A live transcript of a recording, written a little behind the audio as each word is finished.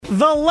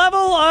The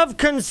level of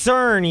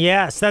concern,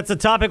 yes, that's a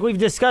topic we've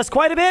discussed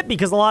quite a bit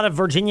because a lot of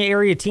Virginia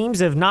area teams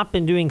have not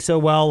been doing so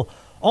well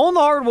on the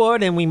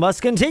hardwood, and we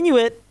must continue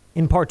it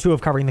in part 2 of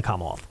Covering the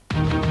Commonwealth.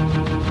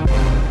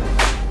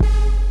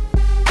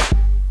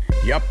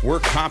 Yep,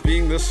 we're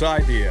copying this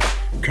idea.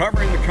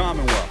 Covering the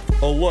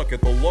Commonwealth, a look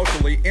at the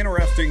locally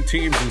interesting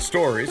teams and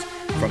stories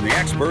from the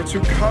experts who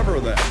cover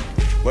them.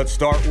 Let's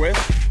start with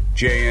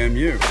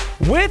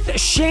JMU. With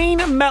Shane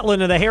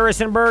Metlin of the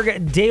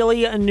Harrisonburg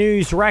Daily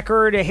News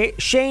Record. Hey,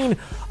 Shane,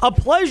 a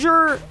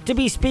pleasure to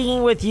be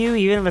speaking with you,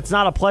 even if it's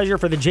not a pleasure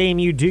for the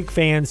JMU Duke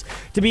fans,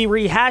 to be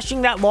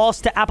rehashing that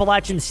loss to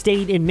Appalachian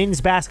State in men's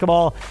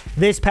basketball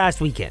this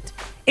past weekend.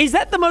 Is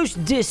that the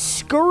most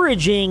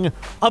discouraging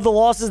of the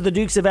losses the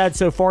Dukes have had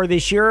so far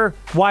this year?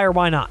 Why or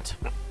why not?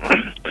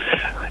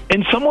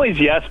 In some ways,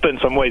 yes, but in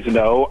some ways,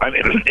 no. I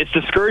mean, it's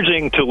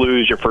discouraging to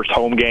lose your first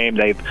home game.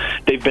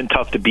 They've been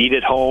tough to beat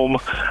at home,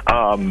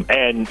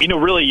 and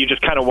really, you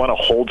just kind of want to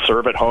hold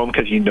serve at home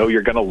because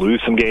you're going to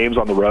lose some games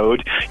on the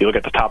road. You look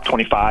at the top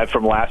 25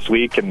 from last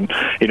week, and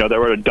there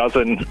were a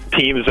dozen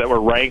teams that were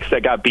ranked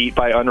that got beat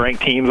by unranked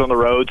teams on the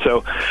road.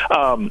 So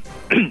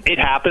it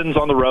happens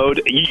on the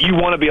road. You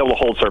want to be able to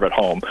hold serve at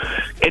home.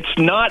 It's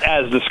not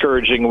as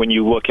discouraging when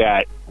you look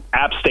at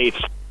App State's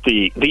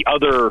the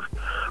other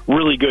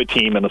really good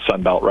team in the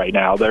Sun Belt right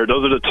now. Those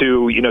are the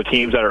two,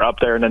 teams that are up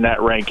there in the net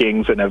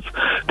rankings and have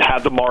had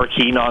the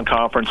marquee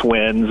non-conference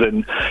wins.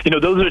 And,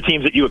 those are the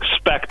teams that you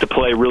expect to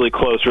play really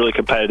close, really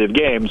competitive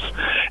games.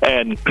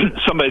 And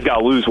somebody's got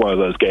to lose one of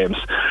those games.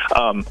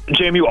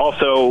 JMU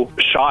also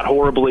shot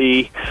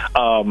horribly.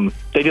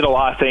 They did a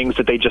lot of things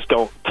that they just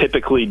don't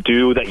typically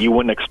do that you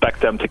wouldn't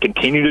expect them to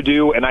continue to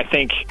do. And I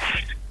think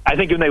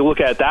when they look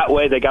at it that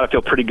way, they got to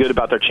feel pretty good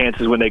about their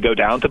chances when they go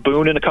down to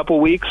Boone in a couple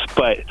weeks.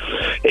 But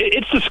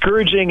it's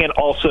discouraging and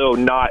also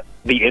not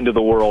the end of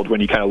the world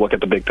when you kind of look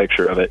at the big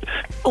picture of it.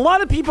 A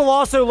lot of people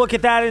also look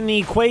at that in the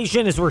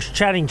equation as we're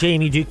chatting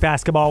JMU Duke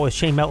basketball with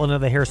Shane Metlin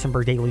of the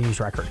Harrisonburg Daily News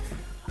Record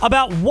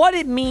about what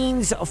it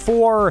means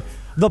for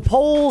the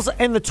polls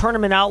and the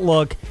tournament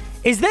outlook.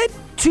 Is that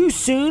too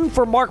soon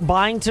for Mark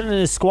Byington and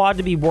his squad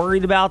to be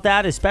worried about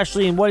that,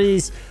 especially in what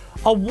is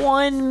a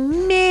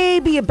one,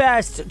 maybe a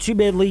best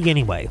two-bid league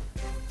anyway?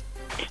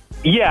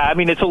 Yeah, I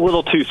mean, it's a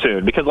little too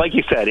soon because, like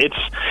you said, it's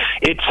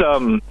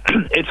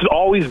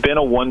always been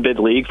a one-bid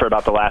league for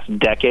about the last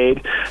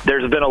decade.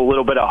 There's been a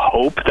little bit of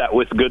hope that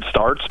with good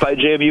starts by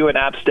JMU and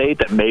App State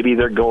that maybe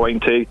they're going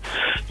to,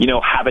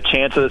 have a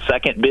chance at a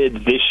second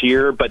bid this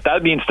year. But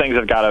that means things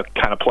have got to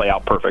kind of play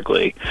out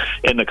perfectly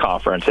in the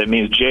conference. It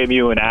means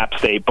JMU and App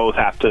State both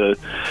have to,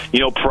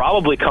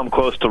 probably come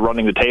close to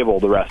running the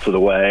table the rest of the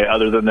way,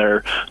 other than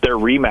their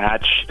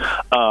rematch.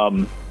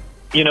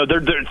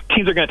 Their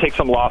teams are going to take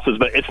some losses,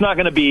 but it's not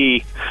going to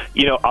be,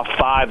 a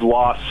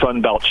 5-loss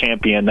Sun Belt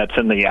champion that's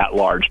in the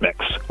at-large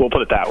mix. We'll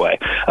put it that way.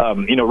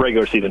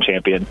 Regular season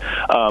champion.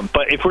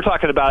 But if we're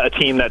talking about a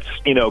team that's,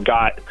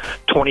 got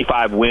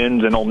 25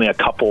 wins and only a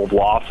couple of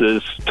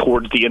losses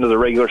towards the end of the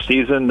regular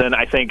season, then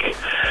I think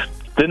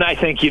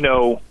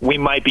we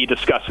might be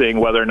discussing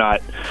whether or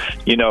not,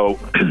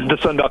 the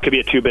Sun Belt could be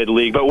a two-bid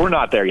league, but we're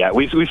not there yet.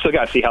 We still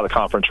got to see how the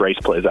conference race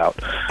plays out.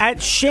 At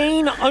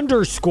Shane_DNR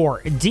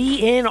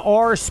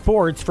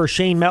Sports for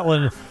Shane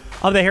Metlin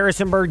of the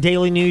Harrisonburg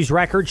Daily News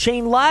Record.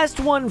 Shane, last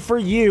one for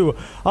you.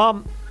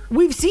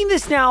 We've seen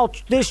this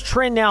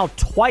trend now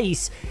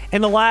twice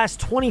in the last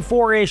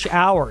 24-ish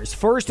hours.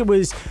 First, it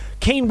was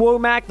Kane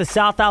Womack, the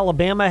South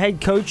Alabama head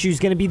coach, who's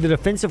going to be the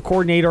defensive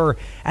coordinator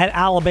at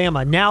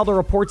Alabama. Now the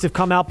reports have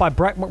come out by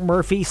Brett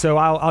McMurphy, so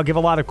I'll give a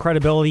lot of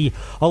credibility,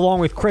 along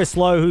with Chris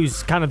Lowe,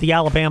 who's kind of the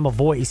Alabama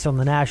voice on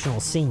the national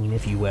scene,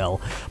 if you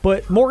will.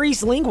 But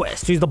Maurice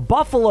Linguist, who's the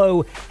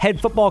Buffalo head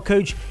football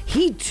coach,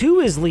 he too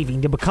is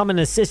leaving to become an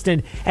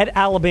assistant at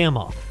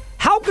Alabama.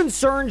 How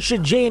concerned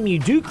should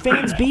JMU Duke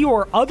fans be,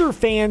 or other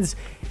fans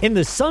in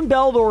the Sun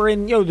Belt or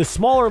in the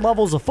smaller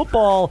levels of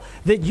football,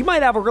 that you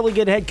might have a really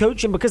good head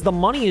coach, and because the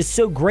money is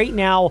so great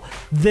now,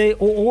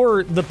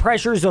 or the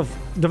pressures of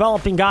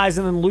developing guys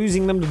and then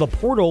losing them to the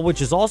portal,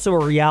 which is also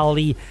a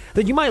reality,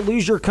 that you might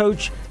lose your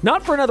coach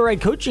not for another head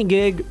coaching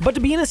gig, but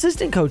to be an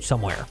assistant coach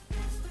somewhere?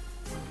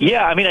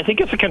 Yeah, I mean, I think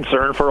it's a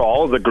concern for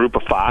all of the Group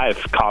of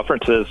 5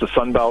 conferences, the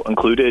Sun Belt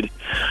included.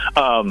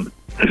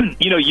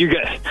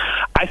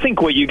 I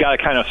think what you got to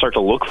kind of start to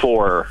look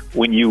for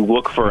when you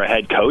look for a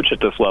head coach at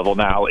this level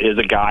now is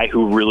a guy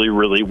who really,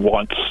 really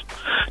wants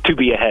to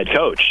be a head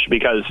coach,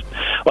 because,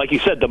 like you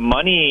said, the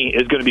money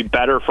is going to be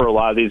better for a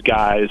lot of these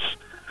guys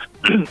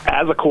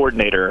as a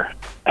coordinator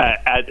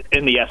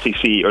in the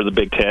SEC or the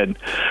Big Ten,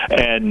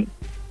 and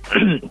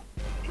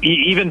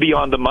even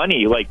beyond the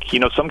money,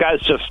 some guys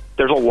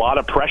there's a lot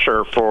of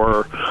pressure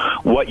for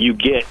what you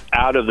get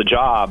out of the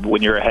job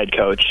when you're a head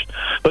coach.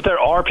 But there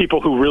are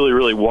people who really,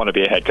 really want to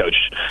be a head coach.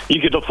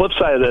 The flip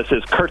side of this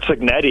is Kurt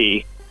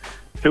Cignetti,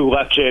 who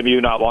left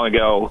JMU not long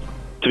ago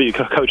to be a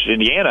coach at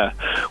Indiana,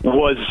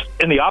 was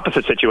in the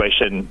opposite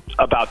situation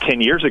about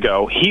 10 years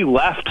ago. He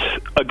left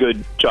a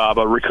good job,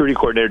 a recruiting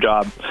coordinator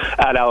job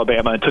at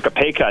Alabama, and took a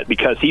pay cut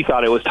because he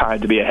thought it was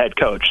time to be a head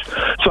coach.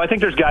 So I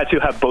think there's guys who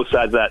have both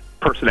sides of that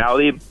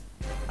personality.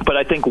 But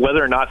I think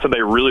whether or not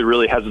somebody really,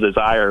 really has a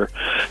desire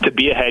to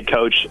be a head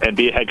coach and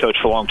be a head coach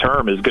for long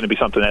term is going to be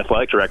something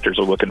athletic directors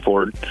are looking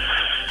forward.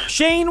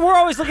 Shane, we're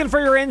always looking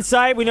for your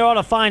insight. We know how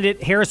to find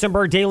it.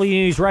 Harrisonburg Daily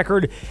News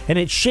Record, and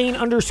it's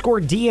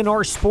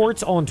Shane_DNR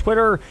Sports on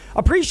Twitter.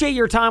 Appreciate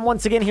your time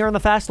once again here on the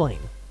Fast Lane.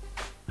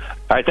 All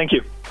right, thank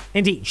you.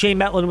 Indeed, Shane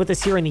Metlin with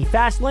us here in the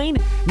Fast Lane.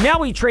 Now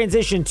we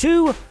transition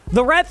to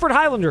the Radford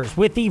Highlanders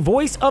with the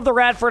voice of the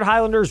Radford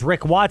Highlanders,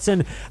 Rick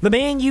Watson, the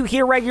man you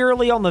hear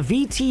regularly on the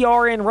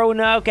VTR and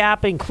Roanoke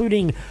app,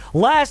 including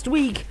last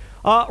week.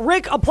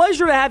 Rick, a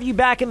pleasure to have you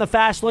back in the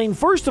Fast Lane.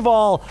 First of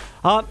all,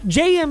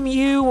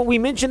 JMU, we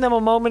mentioned them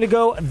a moment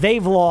ago.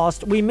 They've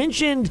lost. We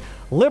mentioned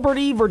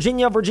Liberty,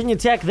 Virginia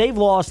Tech. They've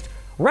lost.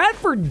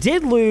 Radford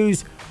did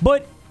lose,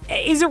 but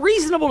is it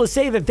reasonable to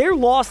say that their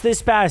loss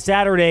this past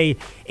Saturday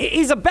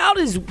is about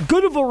as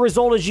good of a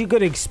result as you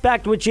could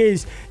expect, which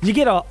is you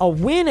get a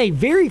win, a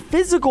very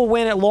physical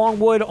win at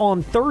Longwood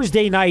on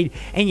Thursday night,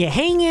 and you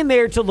hang in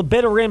there till the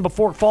bitter end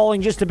before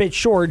falling just a bit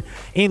short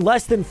in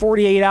less than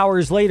 48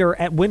 hours later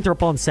at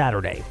Winthrop on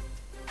Saturday?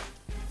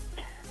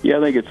 Yeah,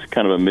 I think it's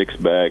kind of a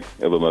mixed bag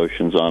of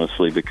emotions,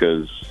 honestly,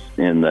 because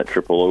in that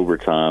triple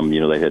overtime,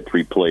 they had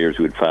 3 players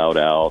who had fouled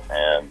out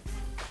and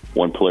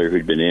 1 player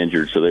who'd been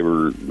injured, so they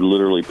were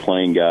literally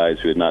playing guys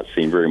who had not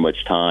seen very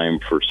much time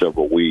for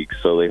several weeks.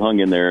 So they hung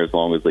in there as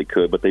long as they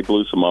could, but they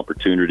blew some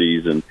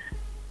opportunities, and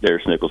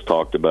Darius Nichols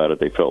talked about it.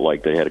 They felt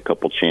like they had a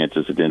couple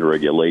chances at the end of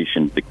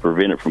regulation to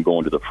prevent it from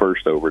going to the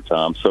first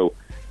overtime. So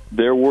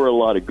there were a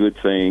lot of good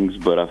things,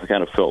 but I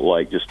kind of felt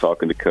like just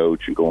talking to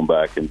Coach and going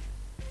back and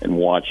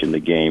watching the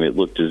game, it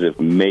looked as if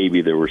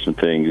maybe there were some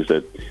things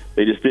that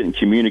they just didn't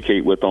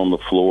communicate with on the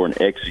floor and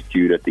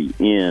execute at the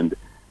end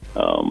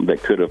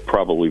that could have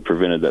probably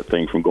prevented that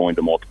thing from going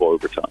to multiple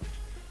overtimes.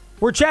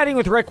 We're chatting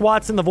with Rick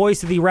Watson, the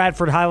voice of the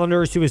Radford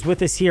Highlanders, who is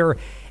with us here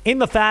in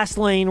the Fast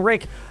Lane.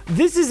 Rick,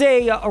 this is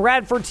a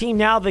Radford team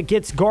now that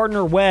gets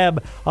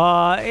Gardner-Webb,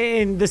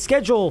 and the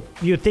schedule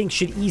you'd think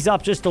should ease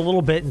up just a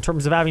little bit in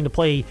terms of having to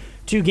play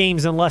 2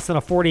 games in less than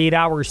a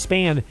 48-hour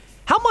span.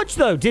 How much,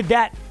 though, did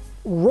that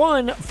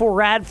run for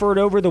Radford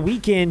over the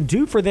weekend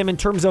do for them in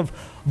terms of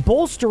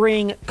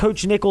bolstering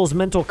Coach Nichols'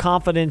 mental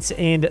confidence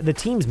and the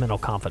team's mental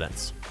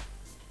confidence?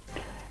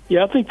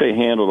 Yeah, I think they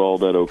handled all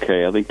that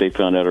okay. I think they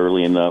found out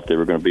early enough they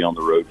were going to be on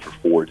the road for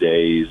 4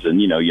 days,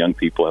 and young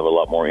people have a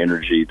lot more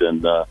energy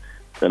than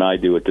I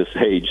do at this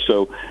age.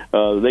 So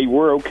they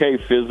were okay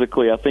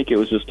physically. I think it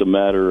was just a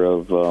matter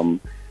of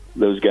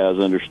those guys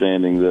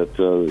understanding that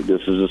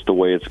this is just the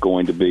way it's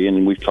going to be,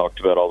 and we've talked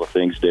about all the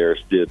things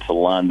Darius did to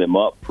line them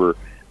up for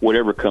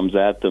whatever comes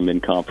at them in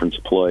conference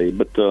play.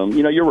 But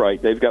you're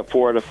right. They've got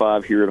 4 out of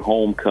 5 here at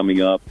home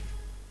coming up,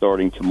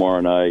 starting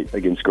tomorrow night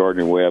against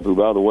Gardner-Webb, who,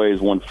 by the way,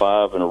 has won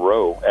 5 in a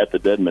row at the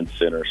Dedmon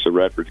Center. So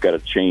Radford's got to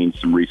change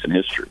some recent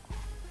history.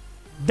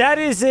 That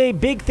is a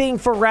big thing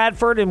for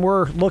Radford, and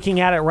we're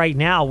looking at it right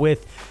now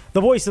with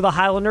the voice of the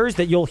Highlanders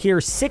that you'll hear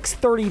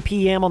 6:30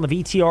 p.m. on the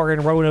VTR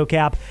and Roanoke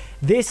app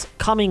this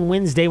coming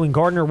Wednesday when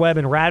Gardner-Webb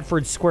and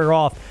Radford square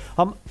off.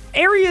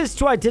 Areas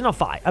to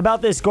identify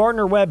about this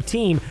Gardner-Webb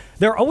team.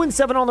 They're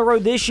 0-7 on the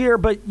road this year,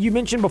 but you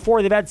mentioned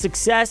before they've had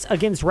success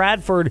against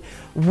Radford.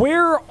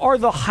 Where are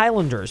the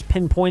Highlanders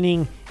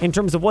pinpointing in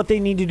terms of what they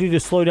need to do to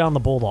slow down the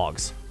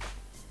Bulldogs?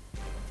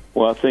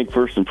 Well, I think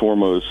first and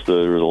foremost,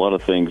 there's a lot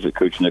of things that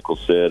Coach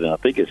Nichols said, and I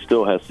think it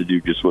still has to do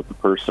just with the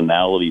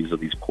personalities of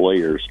these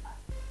players.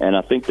 And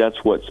I think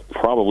that's what's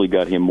probably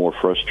got him more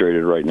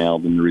frustrated right now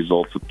than the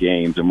results of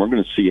games. And we're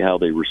going to see how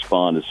they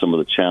respond to some of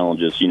the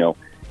challenges.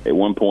 At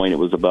one point it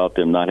was about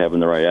them not having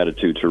the right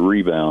attitude to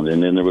rebound.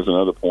 And then there was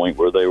another point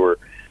where they were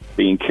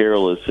being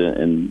careless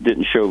and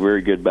didn't show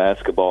very good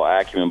basketball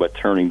acumen by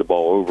turning the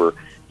ball over.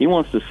 He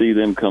wants to see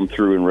them come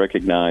through and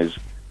recognize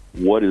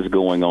what is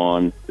going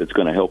on that's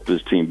going to help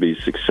this team be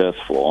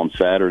successful. On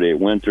Saturday at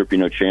Winthrop,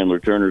 Chandler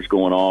Turner's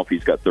going off.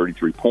 He's got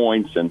 33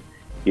 points, and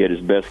he had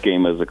his best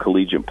game as a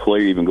collegiate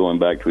player, even going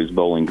back to his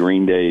Bowling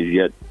Green days,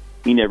 yet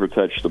he never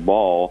touched the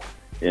ball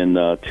in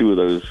 2 of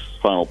those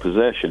final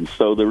possessions.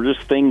 So there were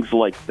just things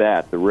like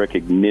that, the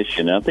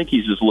recognition. And I think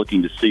he's just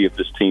looking to see if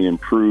this team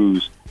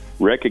improves,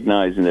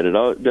 recognizing that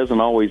it doesn't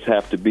always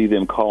have to be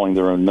them calling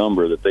their own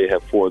number, that they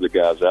have 4 other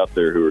guys out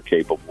there who are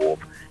capable of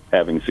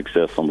having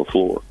success on the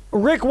floor.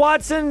 Rick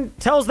Watson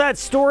tells that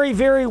story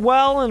very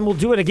well, and we'll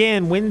do it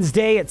again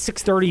Wednesday at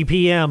 6:30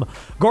 p.m.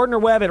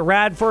 Gardner-Webb at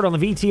Radford on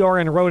the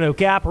VTR and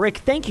Roanoke app. Rick,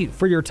 thank you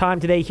for your time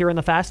today here in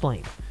the Fast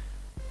Lane.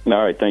 All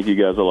right, thank you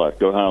guys a lot.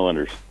 Go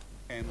Highlanders.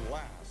 And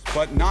last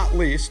but not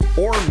least,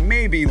 or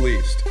maybe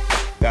least,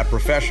 that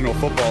professional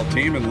football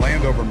team in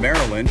Landover,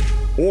 Maryland,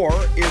 or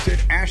is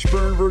it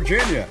Ashburn,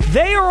 Virginia?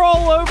 They are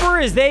all over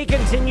as they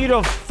continue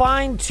to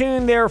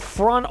fine-tune their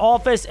front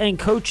office and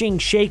coaching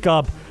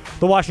shakeup.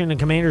 the Washington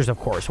Commanders, of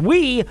course.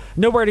 We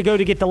know where to go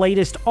to get the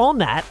latest on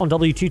that on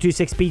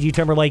W226BG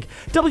Timberlake,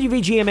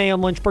 WVGMA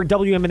on Lynchburg,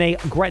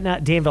 WMNA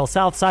Gretna, Danville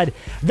Southside.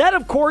 That,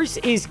 of course,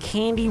 is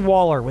Candy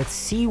Waller with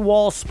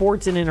Seawall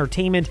Sports and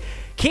Entertainment.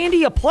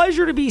 Candy, a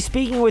pleasure to be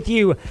speaking with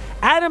you.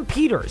 Adam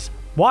Peters,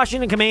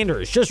 Washington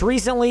Commanders, just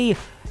recently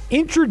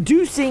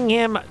introducing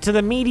him to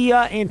the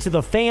media and to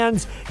the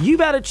fans.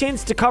 You've had a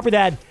chance to cover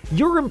that.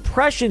 Your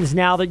impressions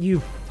now that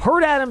you've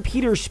heard Adam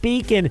Peters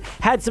speak and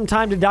had some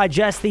time to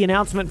digest the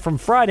announcement from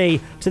Friday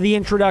to the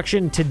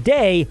introduction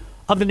today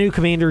of the new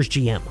Commanders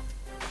GM.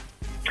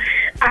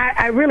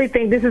 I really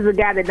think this is a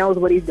guy that knows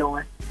what he's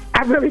doing.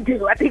 I really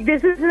do. I think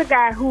this is a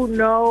guy who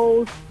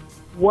knows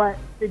what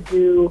to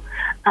do.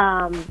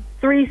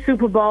 3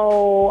 Super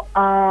Bowl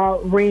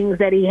rings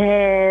that he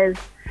has,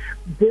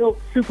 built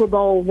Super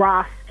Bowl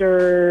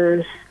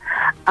rosters.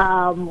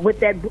 With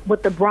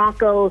the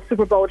Broncos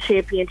Super Bowl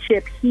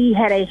championship, he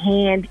had a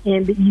hand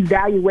in the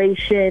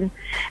evaluation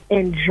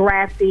and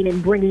drafting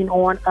and bringing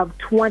on of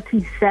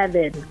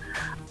 27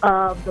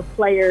 of the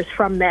players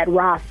from that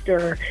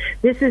roster.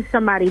 This is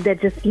somebody that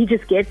he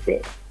just gets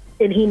it,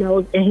 and he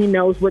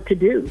knows what to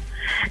do,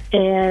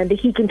 and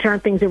he can turn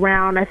things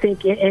around, I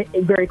think,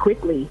 very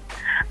quickly.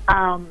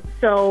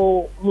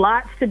 So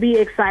lots to be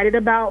excited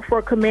about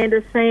for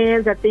Commanders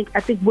fans. I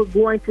think we're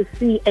going to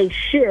see a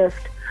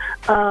shift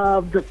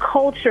of the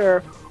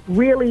culture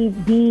really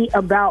be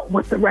about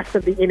what the rest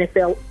of the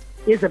NFL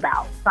is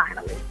about,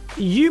 finally.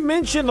 You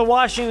mentioned the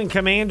Washington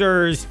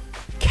Commanders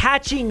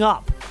catching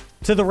up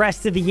to the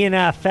rest of the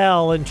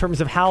NFL in terms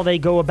of how they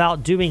go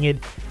about doing it.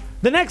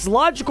 The next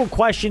logical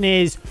question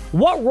is,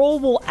 what role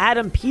will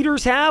Adam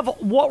Peters have?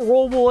 What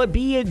role will it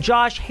be in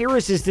Josh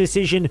Harris's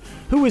decision,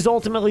 who is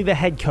ultimately the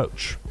head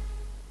coach?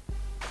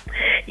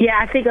 Yeah,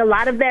 I think a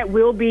lot of that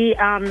will be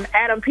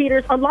Adam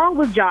Peters, along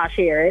with Josh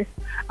Harris.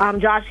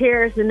 Josh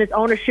Harris and his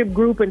ownership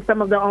group, and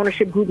some of the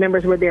ownership group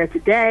members were there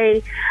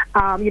today.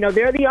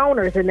 They're the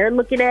owners, and they're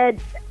looking at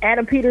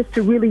Adam Peters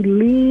to really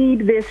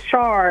lead this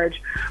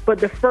charge. But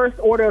the first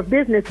order of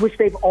business, which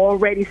they've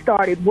already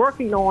started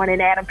working on,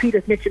 and Adam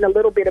Peters mentioned a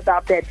little bit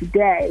about that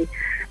today,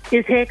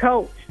 is head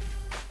coach.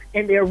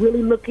 And they're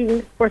really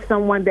looking for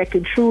someone that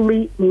can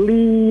truly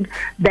lead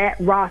that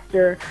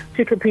roster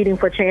to competing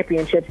for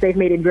championships. They've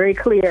made it very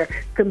clear,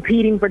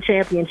 competing for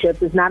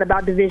championships is not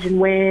about division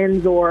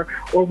wins or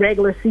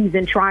regular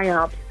season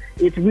triumphs.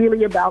 It's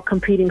really about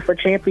competing for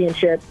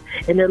championships,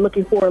 and they're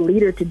looking for a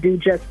leader to do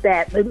just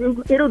that.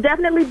 It'll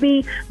definitely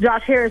be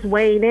Josh Harris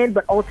weighing in,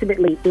 but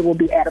ultimately it will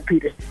be Adam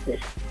Peters'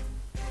 decision.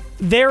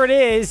 There it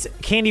is,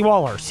 Candy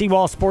Waller,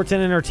 Seawall Sports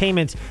and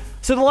Entertainment.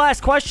 So the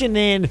last question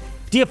then,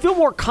 do you feel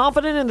more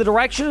confident in the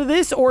direction of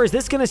this, or is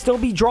this going to still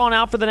be drawn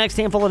out for the next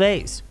handful of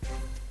days?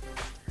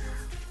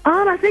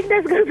 I think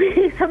there's going to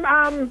be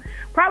some,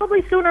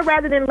 probably sooner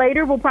rather than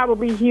later, we'll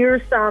probably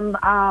hear some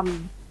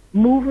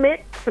movement,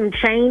 some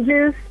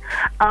changes,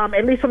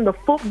 at least from the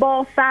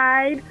football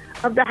side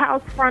of the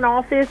house front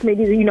office.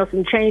 Maybe,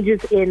 some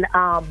changes in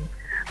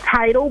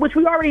title, which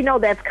we already know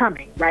that's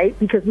coming, right?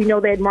 Because we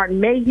know that Martin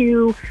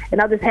Mayhew and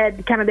others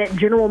had kind of that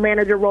general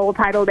manager role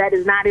title. That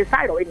is not his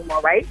title anymore,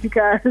 right?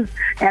 Because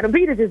Adam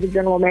Peters is the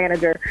general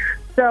manager.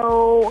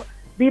 So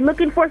be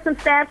looking for some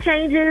staff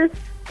changes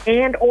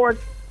and or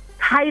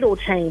title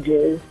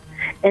changes.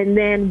 And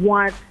then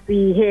once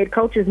the head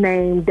coach is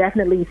named,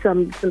 definitely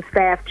some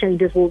staff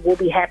changes will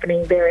be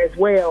happening there as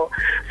well.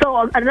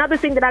 So another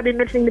thing that I've been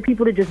mentioning to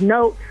people to just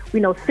note,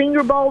 we know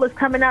Senior Bowl is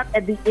coming up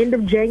at the end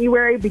of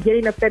January,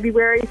 beginning of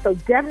February. So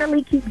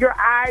definitely keep your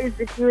eyes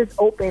and ears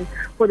open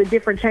for the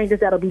different changes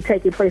that will be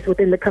taking place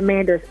within the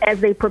Commanders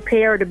as they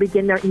prepare to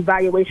begin their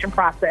evaluation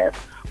process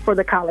for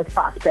the college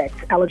prospects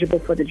eligible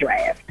for the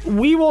draft.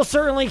 We will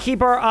certainly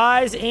keep our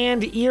eyes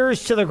and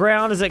ears to the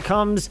ground as it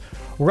comes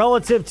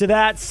relative to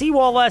that.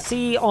 Seawall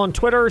SE on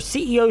Twitter,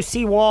 CEO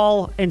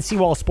Seawall, and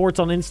Seawall Sports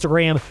on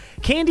Instagram.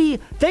 Candy,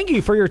 thank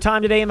you for your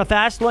time today in the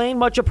Fast Lane.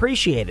 Much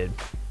appreciated.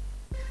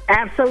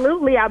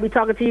 Absolutely. I'll be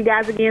talking to you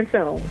guys again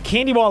soon.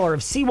 Candy Waller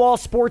of Seawall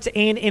Sports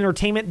and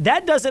Entertainment.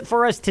 That does it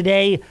for us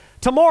today.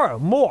 Tomorrow,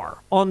 more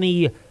on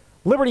the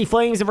Liberty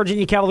Flames and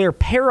Virginia Cavalier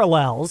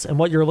parallels and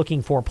what you're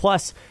looking for,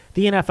 plus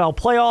the NFL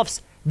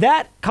playoffs.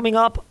 That coming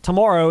up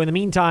tomorrow. In the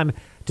meantime,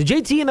 to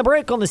JT and the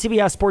Break on the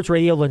CBS Sports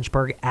Radio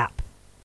Lynchburg app.